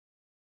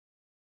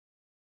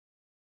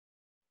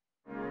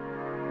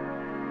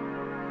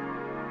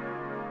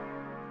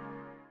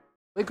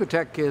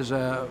Ecotech is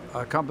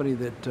a company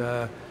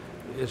that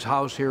is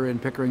housed here in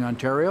Pickering,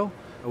 Ontario.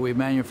 We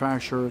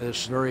manufacture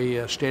this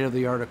very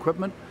state-of-the-art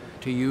equipment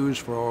to use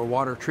for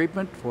water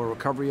treatment, for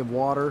recovery of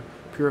water,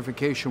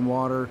 purification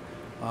water,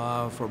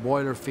 for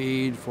boiler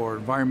feed, for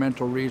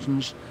environmental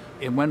reasons.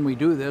 And when we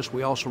do this,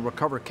 we also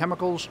recover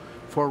chemicals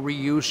for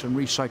reuse and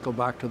recycle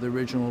back to the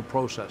original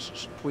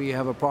processes. We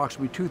have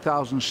approximately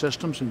 2,000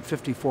 systems in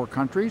 54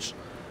 countries.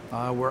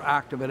 We're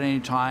active at any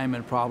time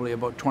in probably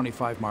about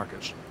 25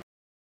 markets.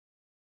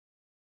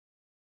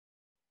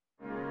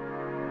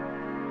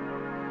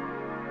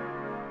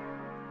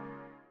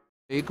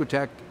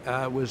 Ecotech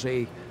was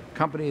a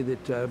company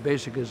that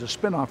basically is a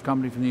spin-off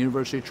company from the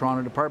University of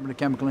Toronto Department of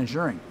Chemical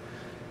Engineering.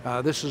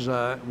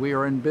 We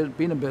are been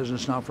in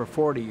business now for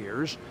 40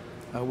 years.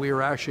 I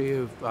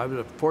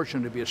was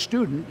fortunate to be a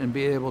student and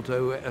be able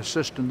to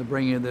assist in the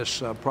bringing of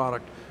this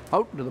product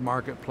out into the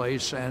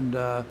marketplace,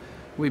 and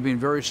we've been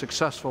very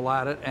successful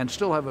at it and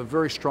still have a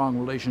very strong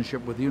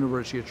relationship with the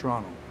University of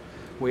Toronto.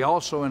 We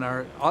also, in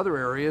our other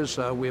areas,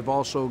 we've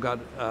also got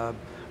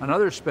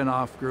another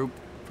spin-off group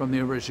from the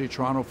University of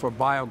Toronto for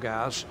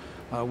biogas,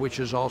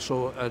 which is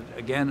also,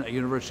 again, a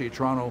University of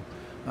Toronto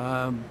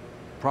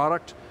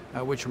product,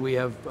 which we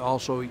have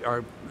also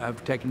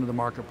have taken to the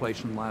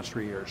marketplace in the last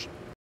 3 years.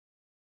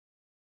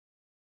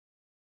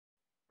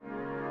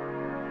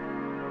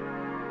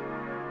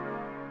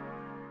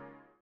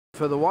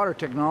 For the water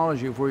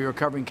technology, if we're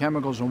recovering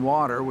chemicals and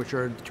water, which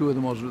are two of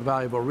the most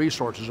valuable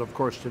resources, of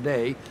course,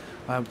 today,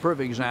 a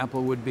perfect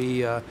example would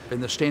be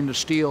in the stainless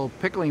steel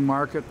pickling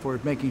market for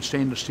making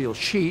stainless steel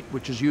sheet,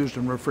 which is used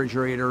in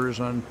refrigerators,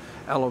 on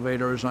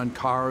elevators, on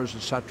cars,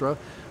 etc.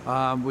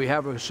 We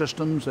have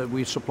systems that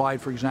we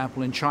supplied, for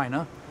example, in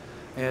China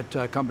at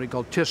a company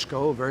called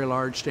Tisco, a very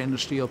large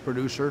stainless steel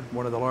producer,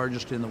 one of the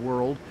largest in the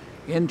world,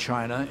 in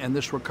China, and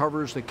this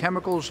recovers the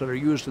chemicals that are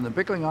used in the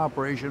pickling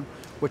operation,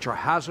 which are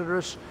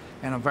hazardous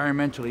and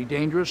environmentally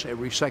dangerous. It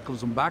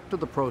recycles them back to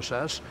the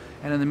process,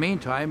 and in the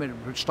meantime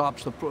it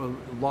stops the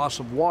loss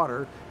of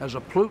water as a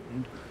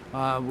pollutant,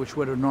 which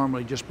would have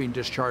normally just been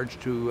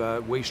discharged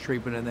to waste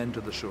treatment and then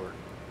to the sewer.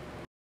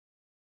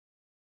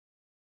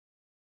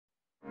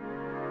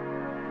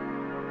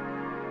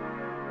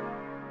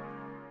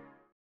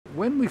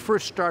 When we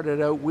first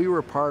started out, we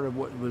were part of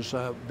what was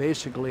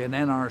basically an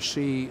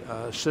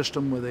NRC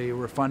system where they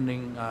were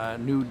funding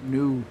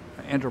new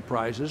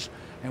enterprises,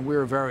 and we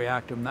were very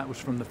active, and that was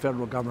from the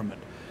federal government.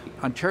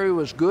 Ontario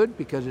is good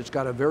because it's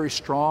got a very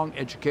strong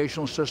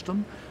educational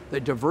system. The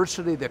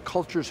diversity, the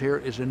cultures here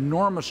is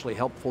enormously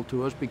helpful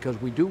to us because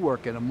we do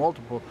work in a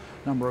multiple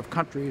number of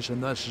countries,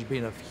 and this has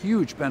been a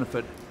huge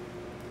benefit.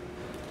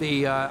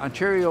 The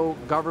Ontario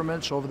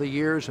governments over the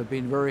years have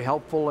been very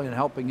helpful in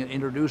helping in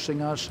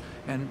introducing us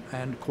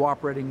and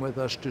cooperating with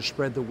us to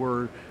spread the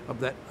word of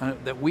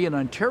that we in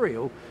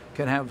Ontario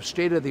can have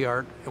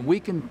state-of-the-art, and we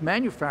can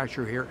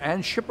manufacture here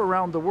and ship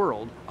around the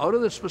world out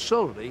of this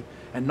facility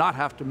and not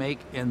have to make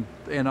in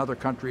other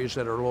countries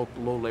that are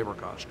low labor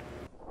cost.